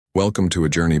Welcome to a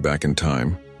journey back in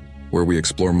time, where we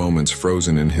explore moments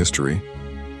frozen in history,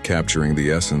 capturing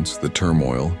the essence, the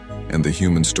turmoil, and the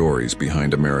human stories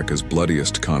behind America's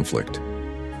bloodiest conflict.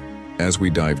 As we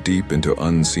dive deep into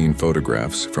unseen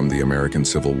photographs from the American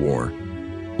Civil War,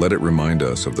 let it remind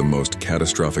us of the most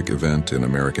catastrophic event in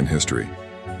American history.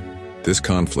 This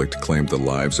conflict claimed the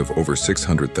lives of over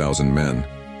 600,000 men,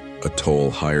 a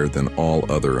toll higher than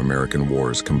all other American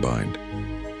wars combined.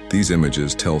 These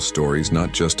images tell stories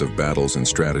not just of battles and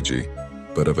strategy,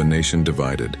 but of a nation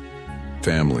divided,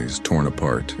 families torn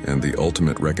apart, and the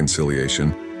ultimate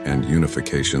reconciliation and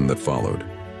unification that followed.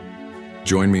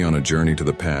 Join me on a journey to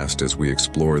the past as we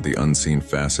explore the unseen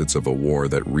facets of a war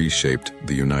that reshaped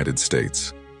the United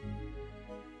States.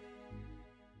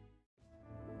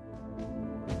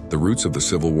 The roots of the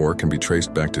Civil War can be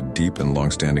traced back to deep and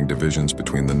long-standing divisions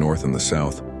between the North and the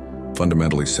South,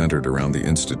 fundamentally centered around the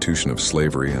institution of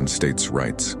slavery and states'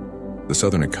 rights. The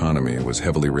Southern economy was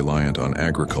heavily reliant on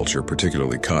agriculture,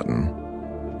 particularly cotton,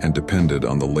 and depended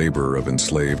on the labor of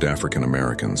enslaved African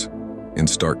Americans. In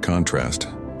stark contrast,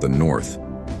 the North,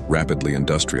 rapidly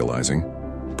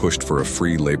industrializing, pushed for a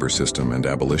free labor system and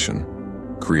abolition,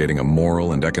 creating a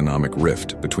moral and economic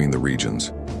rift between the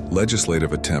regions.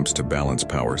 Legislative attempts to balance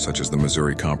power, such as the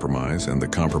Missouri Compromise and the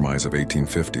Compromise of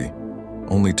 1850,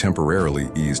 only temporarily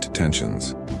eased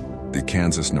tensions. The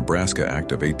Kansas-Nebraska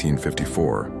Act of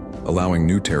 1854, allowing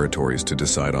new territories to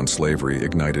decide on slavery,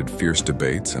 ignited fierce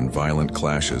debates and violent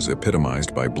clashes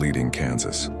epitomized by bleeding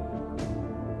Kansas.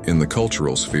 In the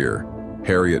cultural sphere,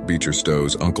 Harriet Beecher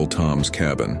Stowe's Uncle Tom's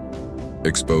Cabin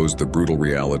exposed the brutal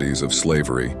realities of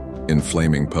slavery,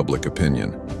 inflaming public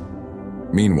opinion.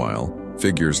 Meanwhile,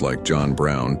 figures like John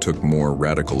Brown took more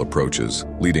radical approaches,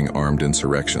 leading armed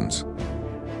insurrections.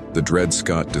 The Dred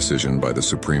Scott decision by the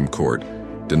Supreme Court,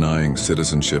 denying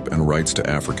citizenship and rights to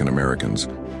African Americans,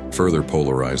 further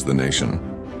polarized the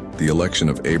nation. The election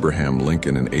of Abraham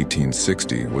Lincoln in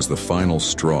 1860 was the final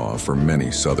straw for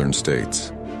many Southern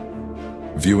states.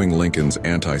 Viewing Lincoln's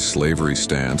anti-slavery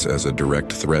stance as a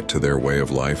direct threat to their way of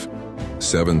life,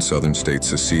 7 Southern states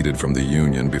seceded from the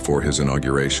Union before his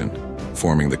inauguration,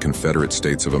 forming the Confederate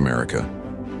States of America.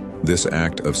 This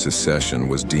act of secession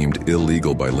was deemed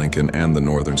illegal by Lincoln and the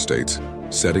Northern states,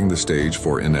 setting the stage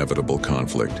for inevitable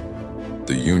conflict.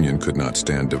 The Union could not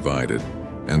stand divided,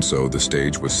 and so the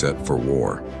stage was set for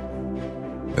war.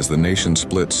 As the nation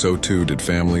split, so too did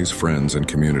families, friends, and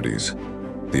communities.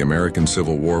 The American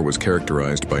Civil War was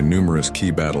characterized by numerous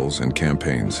key battles and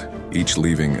campaigns, each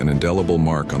leaving an indelible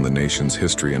mark on the nation's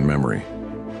history and memory.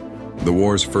 The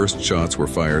war's first shots were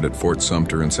fired at Fort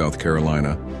Sumter in South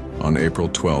Carolina on April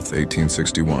 12,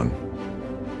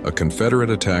 1861. A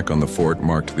Confederate attack on the fort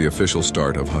marked the official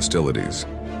start of hostilities.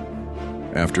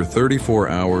 After 34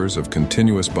 hours of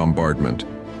continuous bombardment,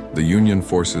 the Union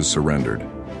forces surrendered.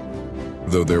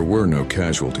 Though there were no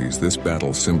casualties, this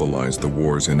battle symbolized the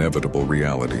war's inevitable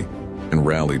reality and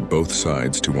rallied both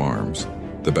sides to arms.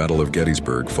 The Battle of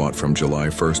Gettysburg, fought from July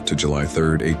 1st to July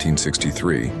 3rd,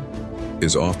 1863,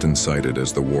 is often cited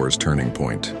as the war's turning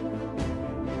point.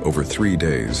 Over 3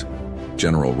 days,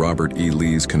 General Robert E.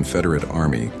 Lee's Confederate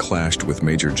Army clashed with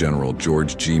Major General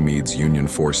George G. Meade's Union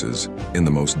forces in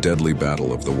the most deadly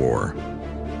battle of the war.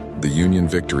 The Union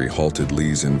victory halted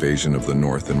Lee's invasion of the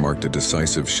North and marked a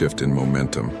decisive shift in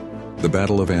momentum. The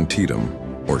Battle of Antietam,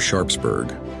 or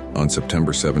Sharpsburg, on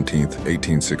September 17,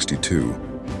 1862,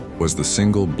 was the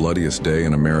single bloodiest day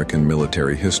in American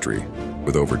military history,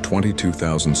 with over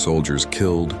 22,000 soldiers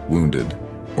killed, wounded,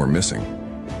 or missing.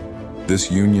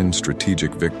 This Union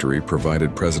strategic victory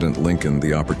provided President Lincoln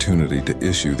the opportunity to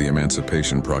issue the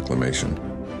Emancipation Proclamation,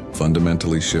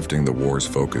 fundamentally shifting the war's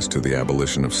focus to the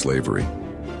abolition of slavery.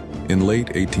 In late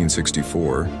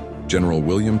 1864, General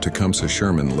William Tecumseh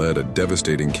Sherman led a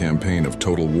devastating campaign of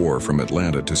total war from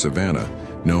Atlanta to Savannah,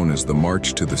 known as the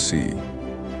March to the Sea.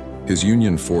 His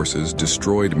Union forces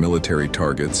destroyed military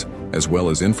targets as well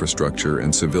as infrastructure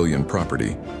and civilian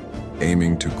property,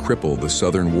 aiming to cripple the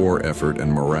Southern war effort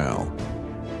and morale.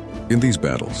 In these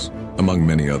battles, among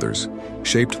many others,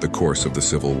 shaped the course of the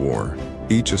Civil War,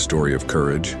 each a story of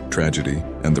courage, tragedy,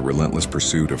 and the relentless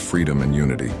pursuit of freedom and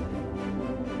unity.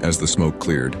 As the smoke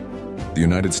cleared, the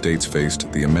United States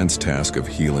faced the immense task of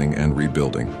healing and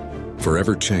rebuilding,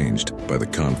 forever changed by the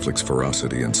conflict's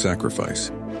ferocity and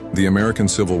sacrifice. The American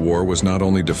Civil War was not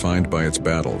only defined by its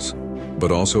battles,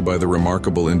 but also by the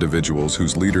remarkable individuals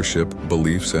whose leadership,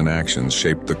 beliefs, and actions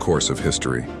shaped the course of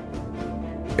history.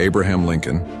 Abraham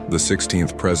Lincoln, the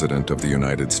 16th President of the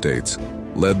United States,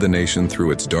 led the nation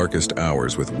through its darkest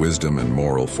hours with wisdom and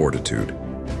moral fortitude.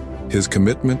 His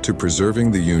commitment to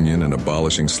preserving the Union and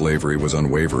abolishing slavery was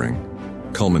unwavering,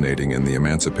 culminating in the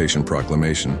Emancipation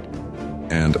Proclamation,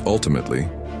 and ultimately,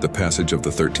 the passage of the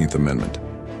 13th Amendment.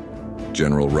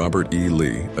 General Robert E.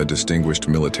 Lee, a distinguished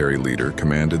military leader,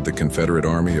 commanded the Confederate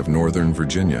Army of Northern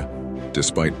Virginia.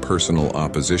 Despite personal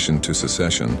opposition to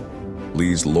secession,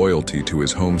 Lee's loyalty to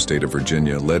his home state of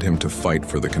Virginia led him to fight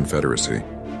for the Confederacy.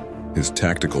 His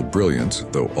tactical brilliance,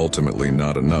 though ultimately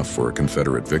not enough for a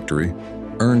Confederate victory,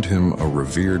 earned him a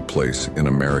revered place in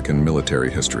American military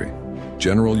history.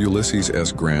 General Ulysses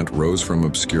S. Grant rose from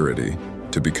obscurity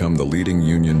to become the leading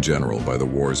Union general by the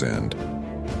war's end.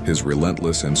 His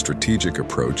relentless and strategic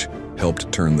approach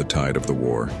helped turn the tide of the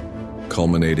war,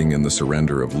 culminating in the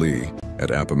surrender of Lee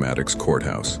at Appomattox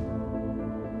Courthouse.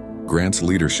 Grant's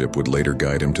leadership would later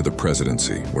guide him to the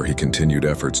presidency, where he continued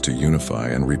efforts to unify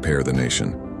and repair the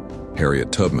nation.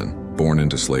 Harriet Tubman, born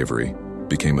into slavery,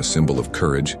 became a symbol of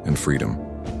courage and freedom.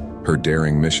 Her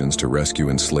daring missions to rescue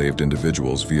enslaved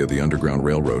individuals via the Underground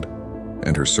Railroad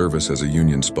and her service as a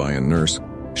Union spy and nurse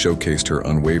showcased her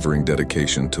unwavering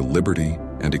dedication to liberty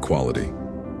and equality.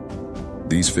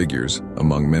 These figures,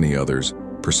 among many others,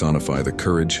 personify the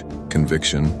courage,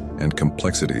 conviction, and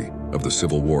complexity of the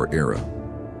Civil War era.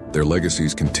 Their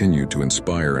legacies continue to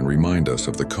inspire and remind us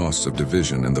of the costs of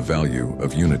division and the value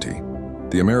of unity.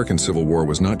 The American Civil War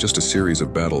was not just a series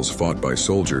of battles fought by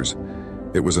soldiers.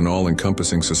 It was an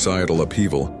all-encompassing societal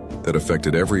upheaval that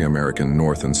affected every American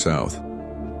North and South.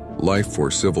 Life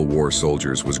for Civil War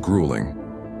soldiers was grueling.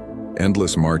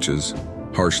 Endless marches,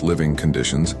 harsh living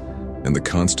conditions, and the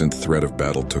constant threat of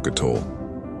battle took a toll.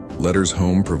 Letters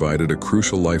home provided a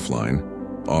crucial lifeline,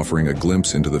 offering a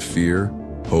glimpse into the fear,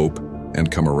 hope,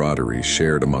 and camaraderie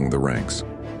shared among the ranks.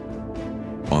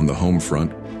 On the home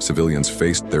front, civilians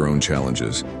faced their own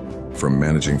challenges, from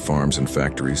managing farms and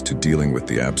factories to dealing with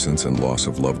the absence and loss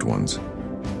of loved ones.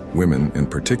 Women, in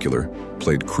particular,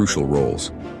 played crucial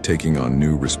roles, taking on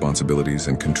new responsibilities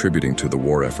and contributing to the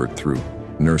war effort through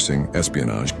nursing,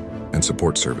 espionage, and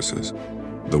support services.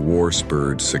 The war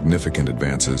spurred significant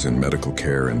advances in medical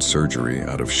care and surgery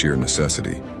out of sheer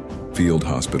necessity. Field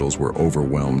hospitals were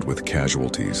overwhelmed with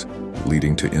casualties,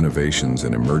 leading to innovations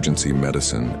in emergency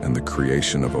medicine and the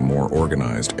creation of a more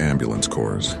organized ambulance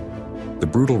corps. The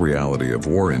brutal reality of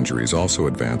war injuries also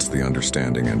advanced the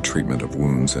understanding and treatment of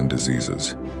wounds and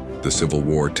diseases. The Civil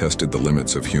War tested the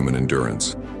limits of human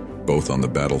endurance, both on the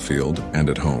battlefield and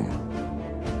at home.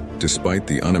 Despite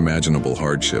the unimaginable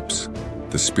hardships,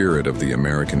 the spirit of the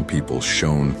American people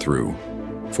shone through,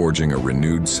 forging a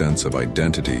renewed sense of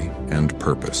identity and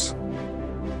purpose.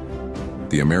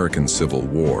 The American Civil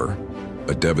War,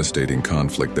 a devastating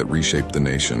conflict that reshaped the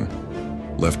nation,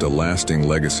 left a lasting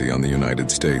legacy on the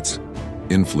United States,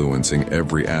 influencing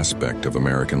every aspect of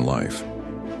American life.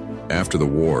 After the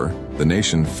war, the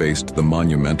nation faced the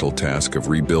monumental task of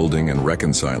rebuilding and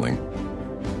reconciling.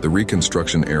 The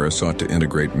Reconstruction era sought to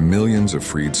integrate millions of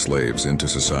freed slaves into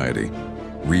society,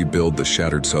 rebuild the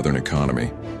shattered Southern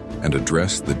economy, and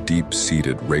address the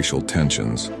deep-seated racial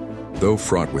tensions. Though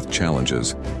fraught with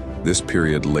challenges, this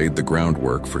period laid the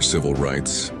groundwork for civil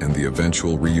rights and the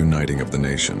eventual reuniting of the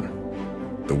nation.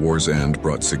 The war's end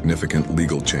brought significant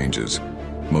legal changes,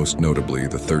 most notably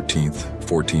the 13th,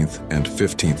 14th, and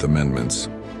 15th Amendments,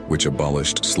 which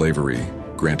abolished slavery,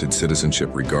 granted citizenship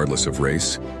regardless of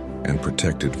race, and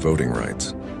protected voting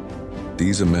rights.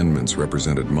 These amendments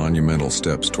represented monumental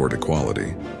steps toward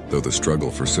equality, though the struggle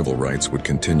for civil rights would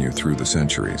continue through the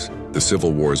centuries. The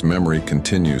Civil War's memory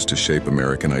continues to shape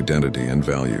American identity and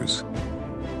values.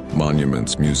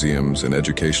 Monuments, museums, and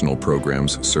educational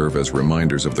programs serve as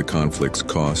reminders of the conflict's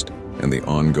cost and the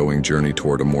ongoing journey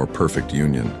toward a more perfect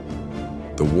union.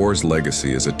 The war's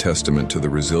legacy is a testament to the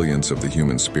resilience of the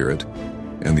human spirit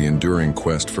and the enduring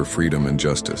quest for freedom and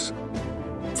justice.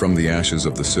 From the ashes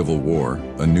of the Civil War,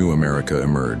 a new America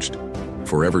emerged,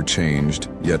 forever changed,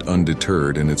 yet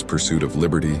undeterred in its pursuit of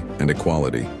liberty and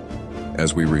equality.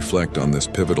 As we reflect on this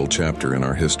pivotal chapter in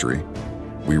our history,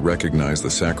 we recognize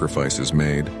the sacrifices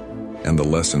made and the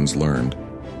lessons learned,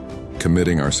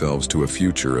 committing ourselves to a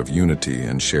future of unity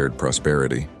and shared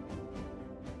prosperity.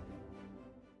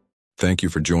 Thank you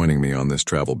for joining me on this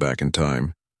travel back in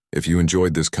time. If you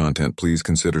enjoyed this content, please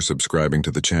consider subscribing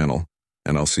to the channel,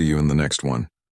 and I'll see you in the next one.